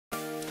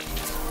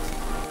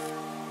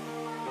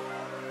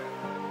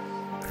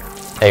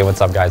Hey,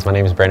 what's up guys? My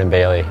name is Brandon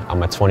Bailey.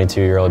 I'm a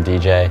 22-year-old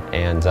DJ,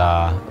 and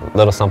a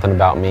little something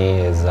about me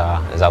is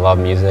I love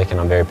music and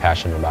I'm very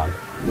passionate about it.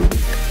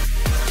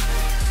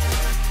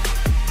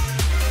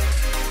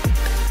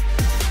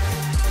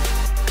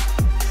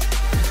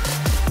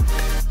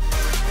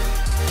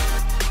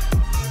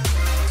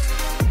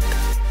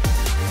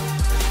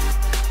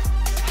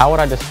 How would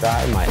I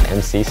describe my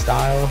MC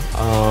style?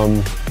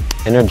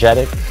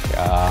 Energetic.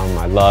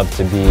 I love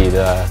to be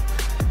the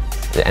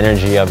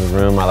energy of the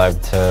room. I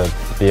like to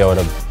be able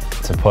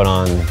to put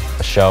on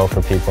a show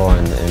for people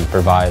and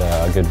provide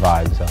a good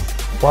vibe. So,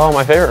 well,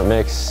 my favorite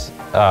mix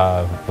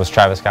was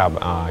Travis Scott.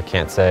 I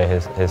can't say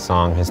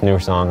his new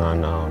song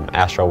on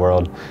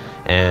Astroworld,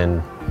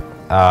 and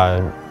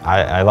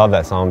I love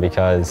that song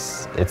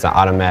because it's an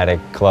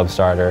automatic club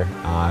starter,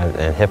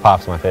 and hip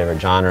hop's my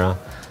favorite genre,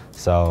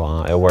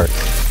 so it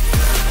works.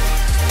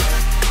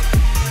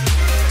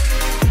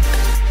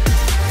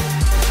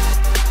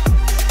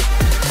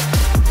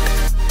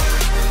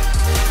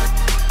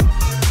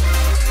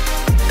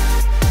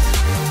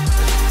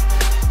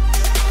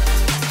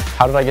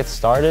 How did I get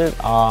started?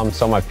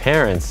 So my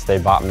parents, they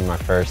bought me my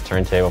first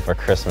turntable for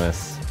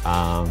Christmas.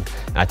 And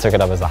I took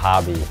it up as a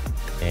hobby,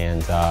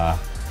 and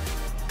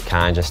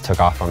kind of just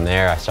took off from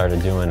there. I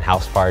started doing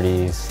house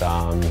parties,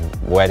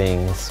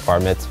 weddings,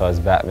 bar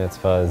mitzvahs, bat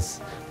mitzvahs,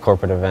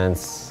 corporate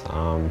events,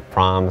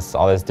 proms,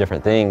 all these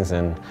different things.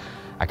 And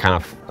I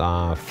kind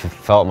of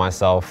felt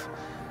myself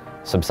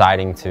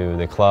subsiding to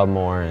the club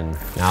more, and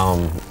now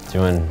I'm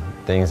doing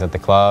things at the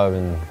club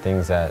and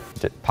things at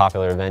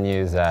popular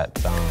venues that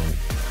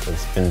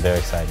it's been very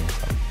exciting.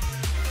 So.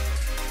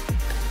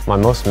 My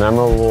most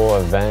memorable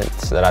event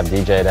that I've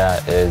DJ'd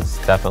at is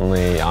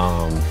definitely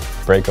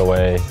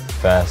Breakaway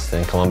Fest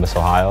in Columbus,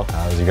 Ohio.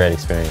 It was a great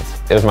experience.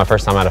 It was my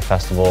first time at a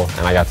festival,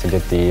 and I got to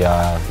get the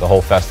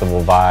whole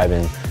festival vibe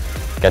and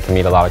get to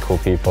meet a lot of cool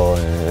people,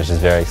 and it was just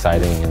very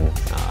exciting and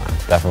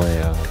definitely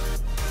a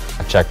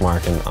check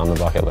mark on the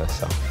bucket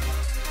list. So.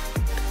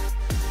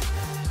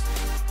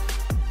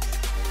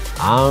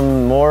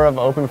 I'm more of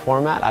open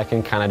format. I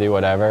can kind of do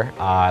whatever.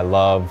 I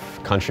love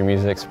country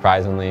music,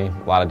 surprisingly.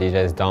 A lot of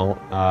DJs don't.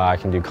 I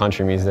can do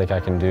country music, I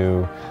can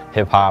do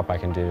hip hop, I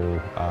can do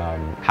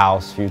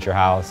house, future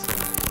house,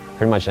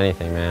 pretty much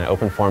anything, man.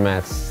 Open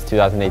formats,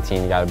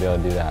 2018, you gotta be able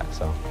to do that,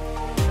 so.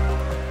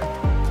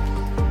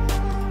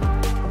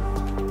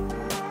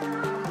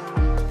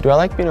 Do I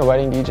like being a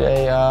wedding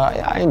DJ?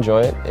 I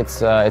enjoy it.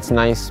 It's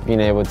nice being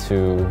able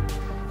to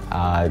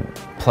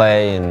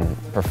play and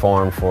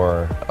perform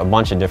for a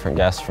bunch of different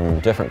guests from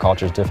different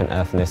cultures, different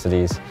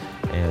ethnicities,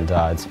 and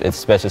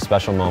it's a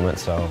special moment,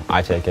 so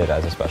I take it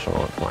as a special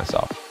moment for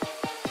myself.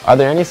 Are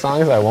there any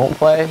songs I won't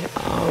play?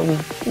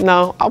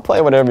 No, I'll play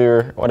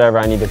whatever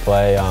I need to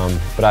play,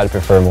 but I'd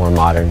prefer more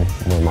modern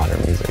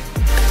music.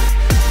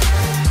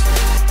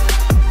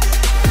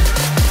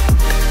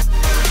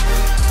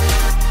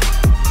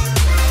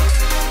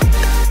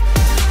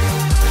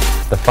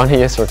 The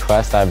funniest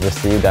request I've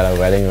received at a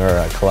wedding or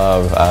a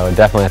club would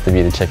definitely have to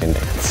be the chicken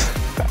dance.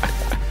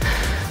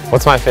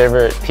 What's my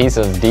favorite piece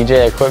of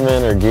DJ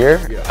equipment or gear?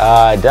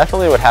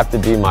 Definitely would have to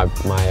be my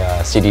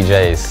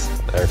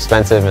CDJs. They're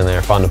expensive and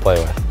they're fun to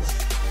play with.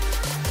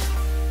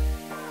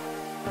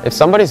 If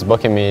somebody's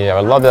booking me, I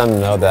would love them to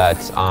know that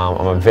I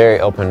have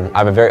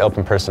a very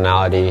open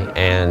personality,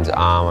 and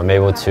I'm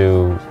able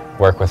to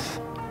work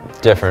with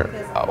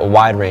a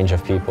wide range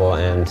of people,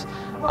 and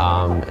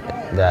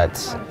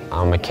that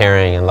I'm a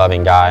caring and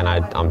loving guy, and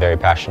I'm very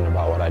passionate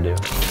about what I do.